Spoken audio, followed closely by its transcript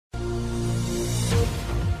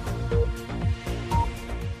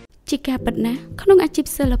ជាការពិតណាស់ក្នុងអាជីព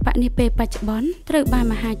សិល្បៈនាពេលបច្ចុប្បន្នត្រូវបាន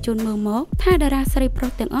មហាជនមើលមកថាតារាស្រីប្រុ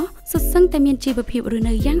សទាំងអស់សុទ្ធសឹងតែមានជីវភាពរស់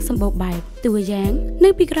នៅយ៉ាងសម្បូរបែបតួយ៉ាងនៅ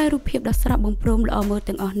ពីក្រោយរូបភាពដ៏ស្រស់បំព្រងល្អមើល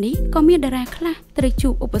ទាំងអស់នេះក៏មានតារាខ្លះត្រូវជួ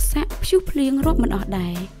បឧបសគ្គព្យុះភ្លៀងរាប់មិនអស់ដែ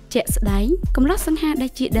រជាក់ស្ដែងកំឡោះសង្ហាដែ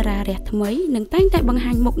លជាតារារះថ្មីនឹងតែងតែបង្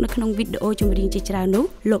ហាញមុខនៅក្នុងវីដេអូចម្រៀងជាច្រើននោះ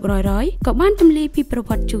លោករយក៏បានទម្លាយពីប្រវ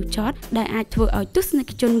ត្តិជូរចត់ដែលអាចធ្វើឲ្យទស្សនិក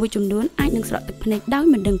ជនមួយចំនួនអាចនឹងស្រក់ទឹកភ្នែកដោយ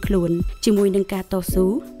មិនដឹងខ្លួនជាមួយនឹងការតស៊ូ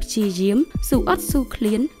ព្យាយាមស៊ូអត់ស៊ូឃ្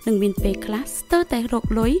លាននិងមានពេលខ្លះស្ទើរតែរក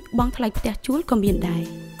លុយបង់ថ្លៃផ្ទះជួលក៏មានដែរ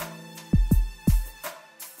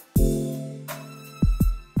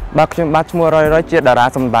បាទខ្ញុំបាទឈ្មោះរយជាតារា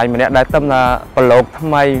សម្ដែងម្នាក់ដែលទំថាប្រឡូកថ្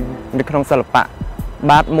មីនៅក្នុងសិល្បៈ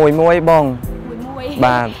បាទមួយបង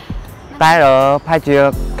បាទតែផាជា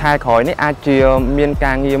ខែក្រោយនេះអាចជាមាន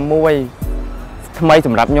ការងារមួយថ្មីស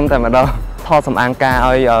ម្រាប់ខ្ញុំតែម្ដងថតសម្អាងការ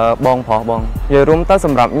ឲ្យបងប្រុសបងនិយាយរួមទៅស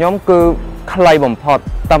ម្រាប់ខ្ញុំគឺខ្លីបំផុត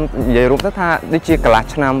តាមនិយាយរួមទៅថាដូចជាកន្លះ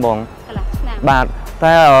ឆ្នាំបងបាទ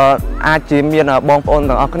តែអាចជាមានបងប្អូន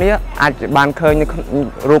ទាំងអស់គ្នាអាចបានឃើញ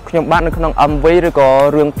រូបខ្ញុំបាទនៅក្នុង MV ឬក៏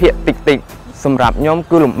រឿងភាគតិចសម្រាប់ខ្ញុំ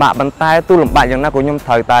គឺលំបាកប៉ុន្តែទូលំបាកយ៉ាងណាក៏ខ្ញុំ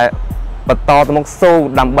ត្រូវតែបន្តទៅមុខស៊ូ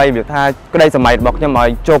ដើម្បីវាថាក្តីសម័យរបស់ខ្ញុំឲ្យ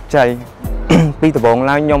ជោគជ័យពីដំបូង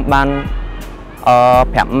ឡើងខ្ញុំបាន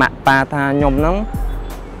ប្រាប់ម៉ាក់ប៉ាថាខ្ញុំហ្នឹង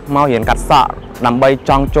មករៀនកាត់សក់ដើម្បី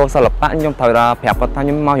ចង់ចូលសិល្បៈខ្ញុំត្រូវតែប្រាប់គាត់ថាខ្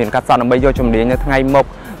ញុំមករៀនកាត់សក់ដើម្បីយកជំនាញនៅថ្ងៃមុខ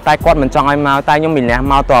តែគាត់មិនចង់ឲ្យមកតែខ្ញុំមានលះ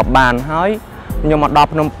មកតបបានហើយខ្ញុំមកដល់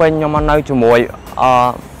ភ្នំពេញខ្ញុំមកនៅជាមួយ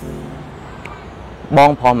បង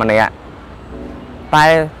ប្រុសម្នាក់តែ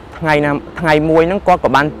ថ្ងៃមួយហ្នឹងគាត់ក៏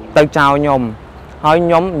បានទៅចោលខ្ញុំហើយខ្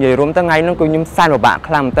ញុំនិយាយរួមទៅថ្ងៃហ្នឹងគឺខ្ញុំសែនពិបាក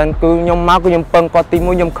ខ្លាំងមែនតើគឺខ្ញុំមកគឺខ្ញុំពឹងគាត់ទី1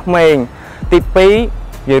ខ្ញុំក្មេងទី2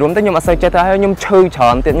និយាយរួមទៅខ្ញុំអត់សូវចេះទៅហើយខ្ញុំឈឺច្រើ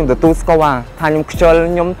នទៀតខ្ញុំទទួលស្គាល់ថាខ្ញុំខ្ជិល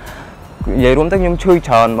ខ្ញុំនិយាយរួមទៅខ្ញុំឈឺ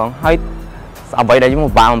ច្រើនហ្មងហើយអ្វីដែលខ្ញុំ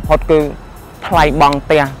ពិបាកបំផុតគឺថ្លៃបង់ផ្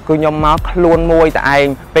ទះគឺខ្ញុំមកខ្លួនមួយតែឯង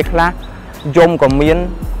ពេលខ្លះយំក៏មាន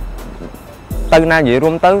ទៅណានិយាយរួ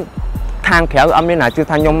មទៅខាងក្រៅអត់មានណាជឿ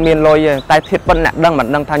ថាខ្ញុំមានលុយទេតែធៀបប៉ុណ្ណឹងដឹងមិន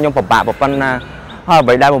ដឹងថាខ្ញុំពិបាកប៉ុណ្ណាហើយអ្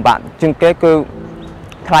វីដែលពិបាកជាងគេគឺ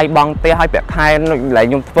ថ្លៃបង់ផ្ទះឲ្យប្រាក់ខែនៅកន្លែង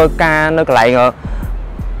ខ្ញុំធ្វើការនៅកន្លែង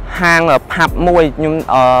ហាងផាប់មួយខ្ញុំ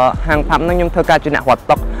ហាងផាប់ហ្នឹងខ្ញុំធ្វើការជាអ្នករត់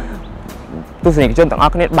តុកទស្សនិកជនទាំងអ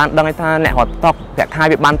ស់គ្នាបានដឹងថាអ្នករត់តុកប្រាក់ខែ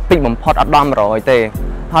វាបានតិចបំផុតអត់ដល់100ទេ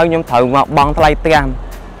ហើយខ្ញុំត្រូវមកបង់ថ្លៃផ្ទះ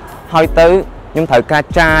ហើយទៅខ្ញុំត្រូវការ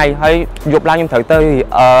ចាយហើយយប់ឡើងខ្ញុំត្រូវទៅ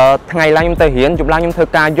ថ្ងៃឡើងខ្ញុំទៅរៀនយប់ឡើងខ្ញុំធ្វើ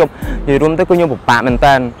ការយប់និយាយរួមទៅគឺខ្ញុំពិបាកមែន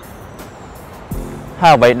តើហើ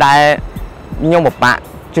យអ្វីដែលខ្ញុំពិបាក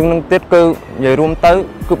ជាងនឹងទៀតគឺនិយាយរួមទៅ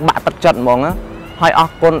គឺបាក់ទឹកចិត្តហ្មងណាហើយអរ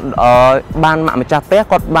គុណបានម៉ាក់ម្ចាស់ផ្ទះ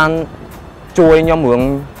គាត់បានជួយខ្ញុំរឿង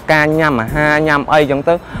ការញ៉ាំអាហារញ៉ាំអីចឹង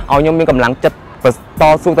ទៅឲ្យខ្ញុំមានកម្លាំងចិត្តត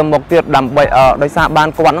ស៊ូទៅមុខទៀតដើម្បីដោយសារបាន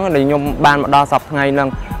គាត់ហ្នឹងដែលខ្ញុំបានមកដល់សប្តាហ៍ថ្ងៃហ្នឹង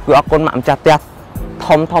គឺអរគុណម៉ាក់ម្ចាស់ផ្ទះ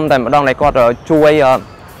ធំតែម្ដងដែលគាត់ជួយ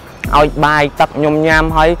ឲ្យបាយទឹកខ្ញុំញ៉ាំ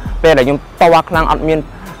ហើយពេលដែលខ្ញុំតវ៉ាខ្លាំងអត់មាន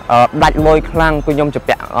ដាច់លុយខ្លាំងគឺខ្ញុំជ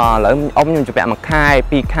ពាក់ឥឡូវអ៊ំខ្ញុំជពាក់1ខែ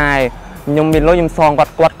2ខែខ្ញុំមានលុយខ្ញុំសងគា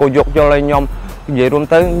ត់ក៏យកយល់ឲ្យខ្ញុំនិយាយរួម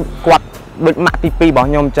ទៅគាត់ដូចម៉ាក់ទី2របស់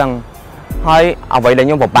ខ្ញុំអញ្ចឹងហើយអ្វីដែល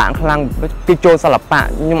ខ្ញុំពិបាកខ្លាំងគឺចូលសិល្បៈ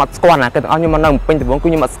ខ្ញុំអត់ស្គាល់ណាគេទាំងអស់ខ្ញុំមកនៅពេញដំបងគឺ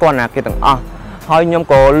ខ្ញុំអត់ស្គាល់ណាគេទាំងអស់ហើយខ្ញុំ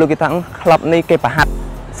ក៏លើកគេថាក្លឹបនេះគេប្រហាត់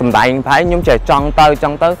សម្ដែងប្រហែលខ្ញុំចេះចង់ទៅ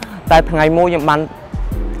តែថ្ងៃមួយខ្ញុំបាន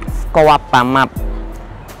ស្គាល់ប៉ាម៉ាប់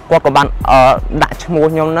គាត់ក៏បានដាក់ឈ្មោះ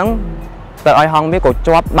ខ្ញុំហ្នឹងទៅឲ្យហងវាក៏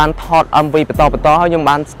ជាប់បានថត MV បន្តហើយខ្ញុំ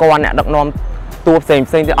បានស្គាល់អ្នកដឹកនាំតួផ្សេង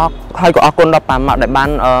ទៀតអស់ហើយក៏អរគុណដល់ប៉ាម៉ាប់ដែលបាន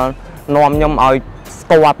នាំខ្ញុំឲ្យស្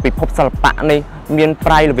គាល់ពិភពសិល្បៈនេះមាន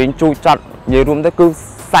ប្រៃល្វីងជូរចត់និយាយរួមទៅគឺ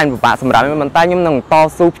សែនពិបាកសម្រាប់ខ្ញុំតែខ្ញុំនឹងត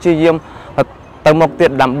ស៊ូព្យាយាមទៅមុខទៀត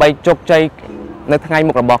ដើម្បីជោគជ័យនៅថ្ងៃ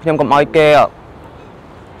មុខរបស់ខ្ញុំកុំឲ្យគេ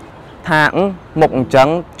ថាមុខអញ្ចឹង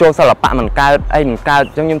ចូលសិល្បៈមិនកើតអីមិនកើតអ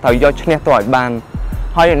ញ្ចឹងខ្ញុំត្រូវយកឈ្នះទៅឲ្យបាន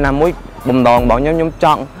ហើយណាមួយបំណងរបស់ខ្ញុំច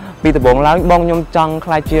ង់ពីដំបូងឡើងបងខ្ញុំចង់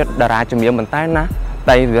ខ្លាចជាតារាចម្រៀងប៉ុន្តែណា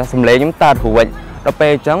តែសម្លេងខ្ញុំតើរួចដល់ពេ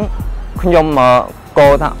លអញ្ចឹងខ្ញុំកោ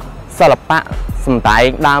ថាសិល្បៈសម្ដែង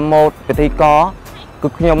ដើមម៉ូដពិធីករគឺ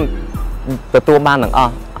ខ្ញុំទទួលបានទាំងអ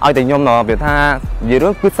ស់ឲ្យតែខ្ញុំវាថានិយាយរឿ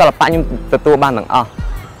ងគឺសិល្បៈខ្ញុំទទួលបានទាំងអស់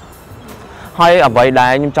ហើយអ្វីដែ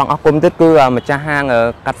លខ្ញុំចង់អរគុណទៀតគឺម្ចាស់ហាង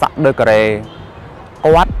កាត់សក់ដឺការ៉េ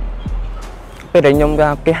គាត់ពេលដែលខ្ញុំ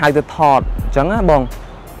គេហៅទៅថតអញ្ចឹងណាបង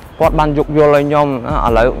គាត់បានយកយល់ឲ្យខ្ញុំឥ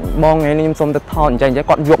ឡូវបងថ្ងៃនេះខ្ញុំសុំទៅថតអញ្ចឹង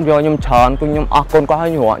គាត់យកយកខ្ញុំច្រើនគឺខ្ញុំអរគុណគាត់ឲ្យ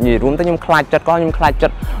និយាយរួមទៅខ្ញុំខ្លាចចិត្តគាត់ខ្ញុំខ្លាចចិ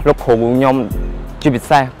ត្តលោកគ្រូខ្ញុំជាពិ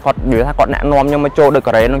សេសគាត់និយាយថាគាត់ណែនាំខ្ញុំមកចូលដឺ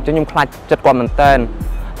ការ៉េហ្នឹងខ្ញុំខ្លាចចិត្តគាត់មែនតើ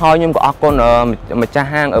ហើយខ្ញុំក៏អរគុណម្ចាស់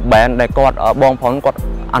ហាងbrandដែលគាត់បងប្រុសគាត់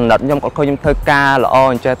អាណិតខ្ញុំគាត់ឃើញខ្ញុំធ្វើការល្អ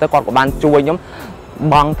អញ្ចឹងទៅគាត់ក៏បានជួយខ្ញុំ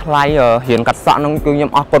បង់ថ្លៃរៀនកាត់សក់ហ្នឹងគឺខ្ញុំ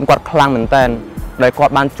អរគុណគាត់ខ្លាំងមែនតើហ ដែលគា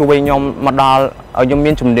ត់បានជួយខ្ញុំមកដល់ខ្ញុំ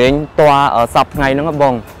មានជំនាញតសពថ្ងៃហ្នឹងប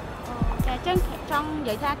ងចាអញ្ចឹងចង់និ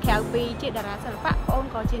យាយថាក្រៅពីជាតារាសិល្បៈបង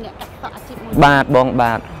ក៏ជាអ្នកកាត់តអាជីពមួយបាទបង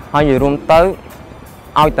បាទហើយនិយាយរួមទៅ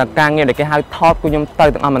ឲ្យតែការងារដែលគេហៅថតគឺខ្ញុំទៅ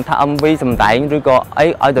ទាំងអស់មិនថា MV សម្ដែងឬក៏អី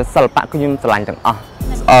ឲ្យតែសិល្បៈគឺខ្ញុំឆ្លាញ់ទាំងអស់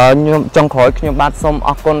ខ្ញុំចុងក្រោយខ្ញុំបាទសូមអ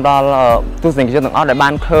រគុណដល់ទស្សនិកជនទាំងអស់ដែលបា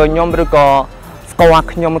នឃើញខ្ញុំឬក៏ស្គាល់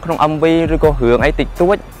ខ្ញុំក្នុង MV ឬក៏រឿងអីតិច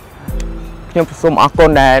តួចខ្ញុំសូមអរគុណ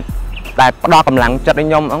ដែលផ្ដល់កម្លាំងចិត្តឲ្យ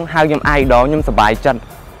ខ្ញុំហៅខ្ញុំ idol ខ្ញុំសប្បាយចិត្ត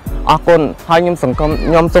អរគុណហើយខ្ញុំសង្ឃឹម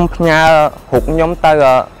ខ្ញុំសូមផ្ញើរូបខ្ញុំទៅ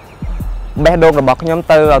បេះដូងរបស់ខ្ញុំ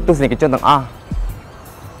ទៅទស្សនិកជនទាំងអស់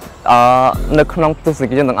នៅក្នុងទស្សនិ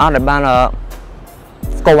កជនទាំងអស់ដែលបាន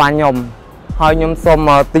ស្គាល់ខ្ញុំហើយខ្ញុំសូម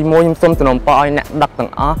ទី1ខ្ញុំសូមសំណូមពរឲ្យអ្នកដឹកទាំ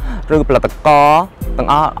ងអស់ឬផលិតករទាំង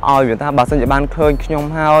អស់ឲ្យវាថាបើសិនជាបានឃើញខ្ញុំ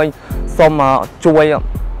ហើយសូមជួយឲ្យ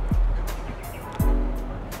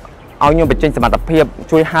ខ្ញុំបញ្ចេញសមត្ថភាព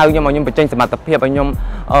ជួយហៅខ្ញុំឲ្យខ្ញុំបញ្ចេញសមត្ថភាពឲ្យខ្ញុំ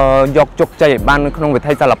យកជោគជ័យឲ្យបាននៅក្នុងវិ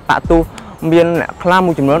ថីសិល្បៈទោះមានខ្លះ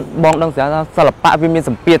មួយចំនួនបងដឹងស្រាប់ថាសិល្បៈវាមានស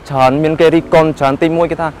ម្ពាធច្រើនមានគេរីកុនច្រើនទី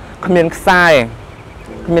1គេថាគ្មានខ្សែ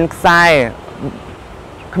គ្មា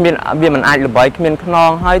នវាមិនអាចល្បីគ្មានខ្នង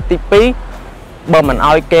ហើយទី2បើមិន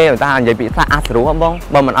ឲ្យគេថានិយាយពីថាអាសរោះបង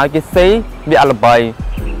បើមិនឲ្យគេស៊ីវាអត់ល្បីអ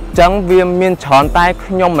ញ្ចឹងវាមានច្រើនតែ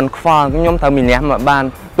ខ្ញុំមិនខ្វល់ខ្ញុំត្រូវមានអ្នកមកបាន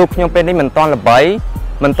ទោះខ្ញុំពេលនេះមិនតាន់ល្បី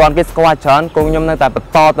មិនតាន់គេស្គាល់ច្រើនគង់ខ្ញុំនៅតែបន្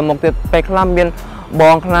តទៅមុខទៀតពេលខ្លះមានប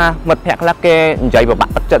ងខ្លះមិត្តភក្តិខ្លះគេនិយាយបបា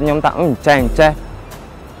ក់ទឹកចិត្តខ្ញុំថាចេះ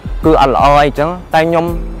គឺអត់ល្អអីចឹងតែខ្ញុំ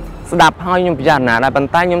ស្ដាប់ហើយខ្ញុំពិចារណាដែរប៉ុន្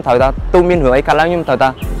តែខ្ញុំត្រូវថាទូមានរឿងអីកើតឡើងខ្ញុំត្រូវថា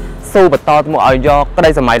ស៊ូបន្តទៅមុខឲ្យយកក្តី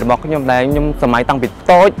សម័យរបស់ខ្ញុំដែលខ្ញុំសម័យតាំងពី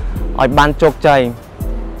តូចឲ្យបានជោគជ័យ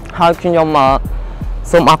ហើយខ្ញុំ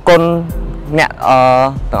សូមអរគុណអ្នក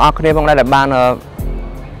ទាំងអស់គ្នាផងដែរដែលបាន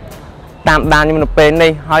តាមដានខ្ញុំនៅពេល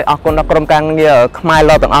នេះហើយអរគុណដល់ក្រុមការងារខ្មែរ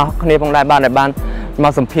លទាំងអស់គ្នាផងដែរបានម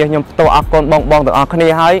កសម្ភាសខ្ញុំផ្ទាល់អរគុណបងទាំងអស់គ្នា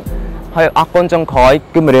ហើយអរគុណចុងក្រោយ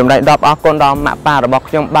គឺម្រាមដៃ10អរគុណដល់ម៉ាក់ប៉ារបស់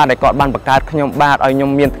ខ្ញុំបាទដែលគាត់បានបង្កើតខ្ញុំបាទឲ្យខ្ញុំ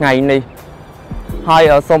មានថ្ងៃនេះហើយ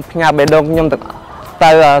សូមផ្ញើបេះដូងខ្ញុំទៅ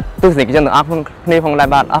ទស្សនិកជនទាំងអស់គ្នាផងដែរ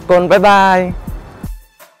បាទអរគុណបាយបាយ